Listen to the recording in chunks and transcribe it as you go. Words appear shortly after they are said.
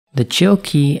The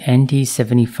Chilkey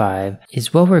ND75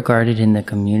 is well regarded in the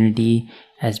community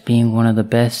as being one of the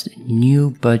best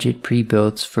new budget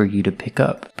pre-builds for you to pick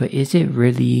up. But is it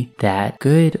really that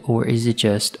good, or is it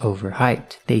just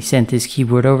overhyped? They sent this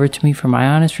keyboard over to me for my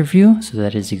honest review, so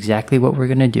that is exactly what we're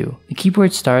gonna do. The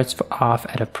keyboard starts off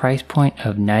at a price point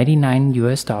of $99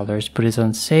 US, but is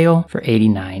on sale for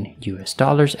 $89 US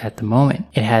at the moment.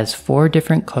 It has 4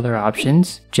 different color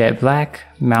options: jet black,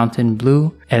 mountain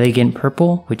blue, elegant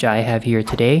purple, which I have here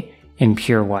today, and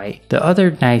pure white. The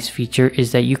other nice feature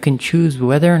is that you can choose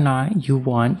whether or not you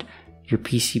want your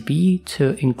PCB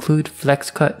to include flex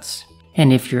cuts.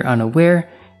 And if you're unaware,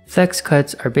 flex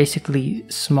cuts are basically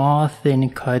small thin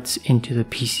cuts into the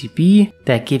PCB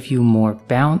that give you more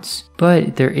bounce,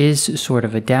 but there is sort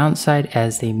of a downside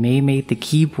as they may make the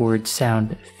keyboard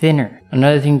sound thinner.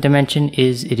 Another thing to mention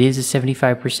is it is a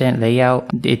 75% layout.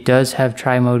 It does have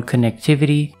tri-mode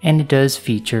connectivity, and it does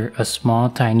feature a small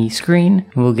tiny screen.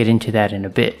 We'll get into that in a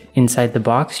bit. Inside the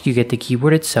box you get the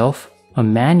keyboard itself, a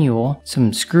manual,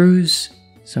 some screws,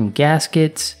 some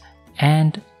gaskets,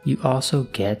 and you also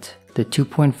get the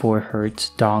 2.4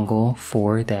 Hz dongle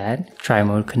for that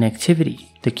tri-mode connectivity.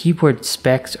 The keyboard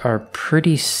specs are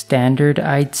pretty standard,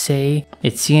 I'd say.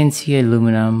 It's CNC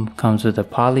aluminum, comes with a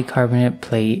polycarbonate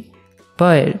plate,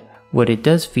 but what it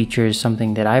does feature is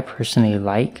something that I personally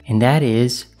like, and that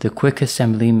is the quick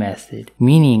assembly method.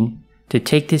 Meaning, to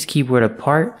take this keyboard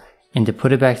apart and to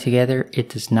put it back together, it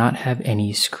does not have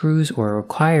any screws or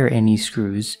require any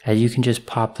screws, as you can just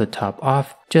pop the top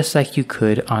off just like you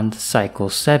could on the Cycle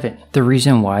 7. The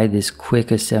reason why this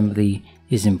quick assembly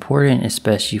is important,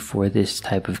 especially for this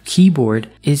type of keyboard,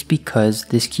 is because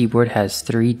this keyboard has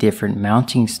 3 different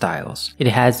mounting styles. It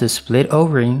has the split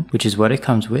O-ring, which is what it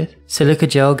comes with, silica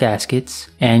gel gaskets,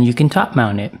 and you can top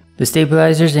mount it. The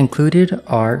stabilizers included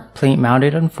are plate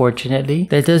mounted, unfortunately.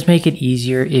 That does make it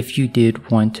easier if you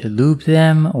did want to lube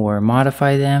them or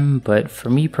modify them, but for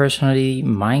me personally,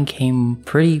 mine came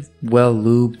pretty well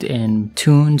lubed and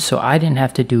tuned, so I didn't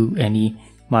have to do any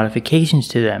modifications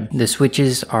to them. The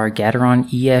switches are Gateron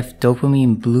EF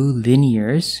dopamine blue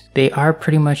linears. They are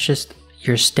pretty much just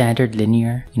your standard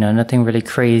linear, nothing really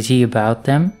crazy about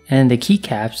them. And the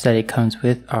keycaps that it comes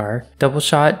with are double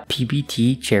shot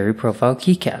PBT cherry profile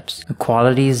keycaps. The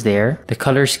quality is there. The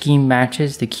color scheme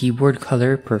matches the keyboard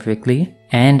color perfectly.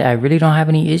 And I really don't have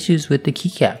any issues with the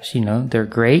keycaps, they're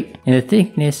great, and the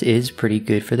thickness is pretty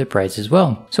good for the price as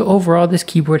well. So overall, this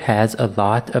keyboard has a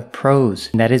lot of pros,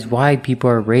 and that is why people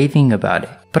are raving about it.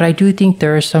 But I do think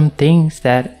there are some things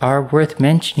that are worth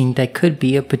mentioning that could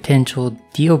be a potential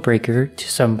deal breaker to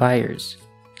some buyers.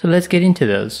 So let's get into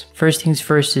those. First things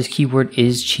first, this keyboard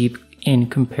is cheap in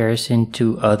comparison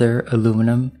to other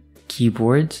aluminum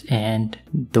keyboards, and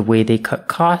the way they cut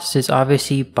costs is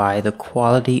obviously by the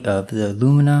quality of the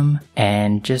aluminum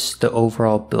and just the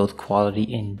overall build quality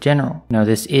in general. Now,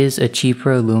 this is a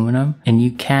cheaper aluminum, and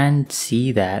you can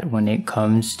see that when it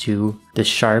comes to the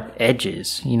sharp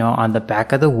edges, on the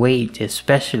back of the weight,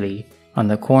 especially on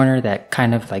the corner that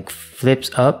kind of like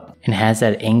flips up and has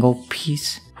that angle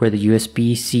piece where the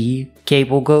USB-C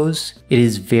cable goes. It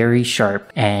is very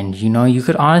sharp, and you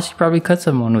could honestly probably cut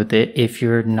someone with it if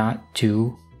you're not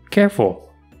too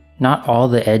careful. Not all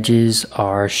the edges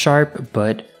are sharp,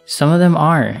 but some of them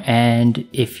are, and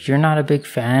if you're not a big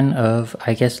fan of,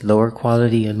 I guess, lower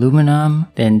quality aluminum,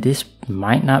 then this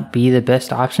might not be the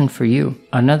best option for you.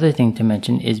 Another thing to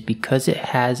mention is because it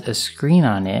has a screen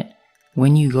on it,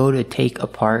 when you go to take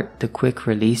apart the quick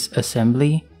release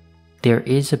assembly, there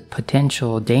is a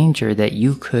potential danger that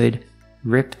you could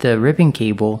rip the ribbon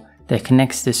cable that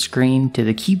connects the screen to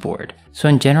the keyboard. So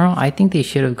in general, I think they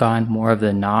should have gone more of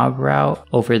the knob route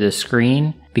over the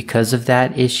screen because of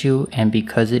that issue, and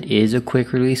because it is a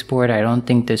quick release board. I don't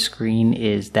think the screen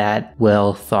is that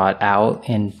well thought out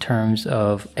in terms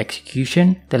of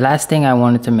execution. The last thing I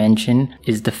wanted to mention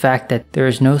is the fact that there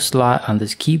is no slot on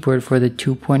this keyboard for the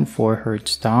 2.4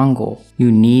 Hz dongle.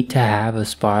 You need to have a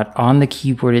spot on the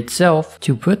keyboard itself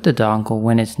to put the dongle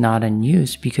when it's not in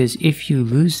use, because if you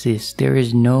lose this, there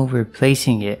is no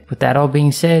replacing it. With that all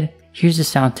being said, here's a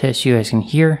sound test so you guys can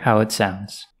hear how it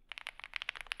sounds.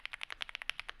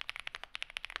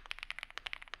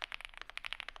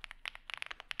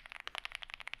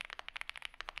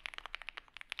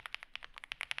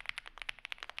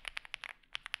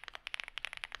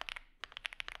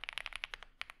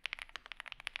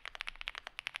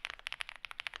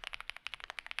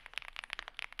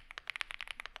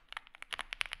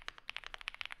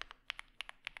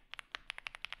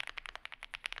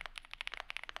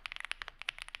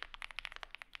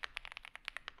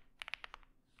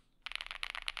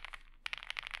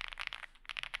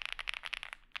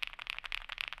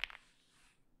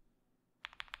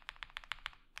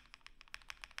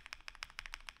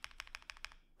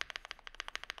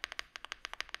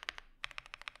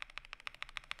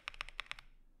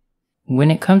 When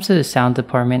it comes to the sound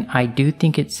department, I do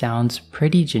think it sounds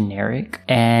pretty generic,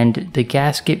 and the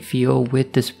gasket feel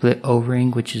with the split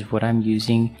O-ring, which is what I'm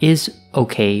using, is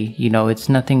okay. You know, it's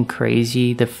nothing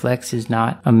crazy. The flex is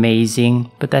not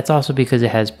amazing, but that's also because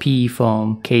it has PE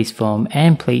foam, case foam,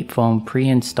 and plate foam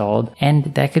pre-installed,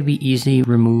 and that could be easily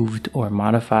removed or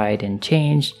modified and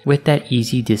changed with that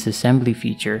easy disassembly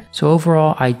feature. So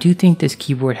overall, I do think this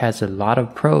keyboard has a lot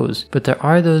of pros, but there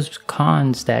are those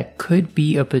cons that could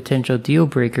be a potential deal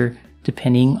breaker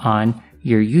depending on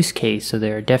your use case, so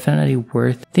they're definitely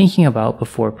worth thinking about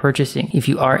before purchasing. If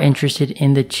you are interested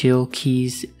in the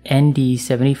Chilkey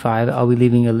ND75, I'll be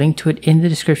leaving a link to it in the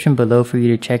description below for you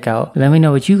to check out. Let me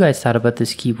know what you guys thought about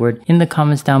this keyboard in the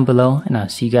comments down below, and I'll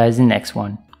see you guys in the next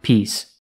one. Peace.